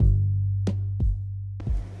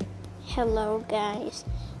Hello, guys.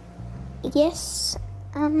 Yes,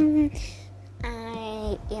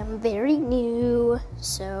 I am very new,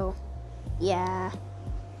 so yeah.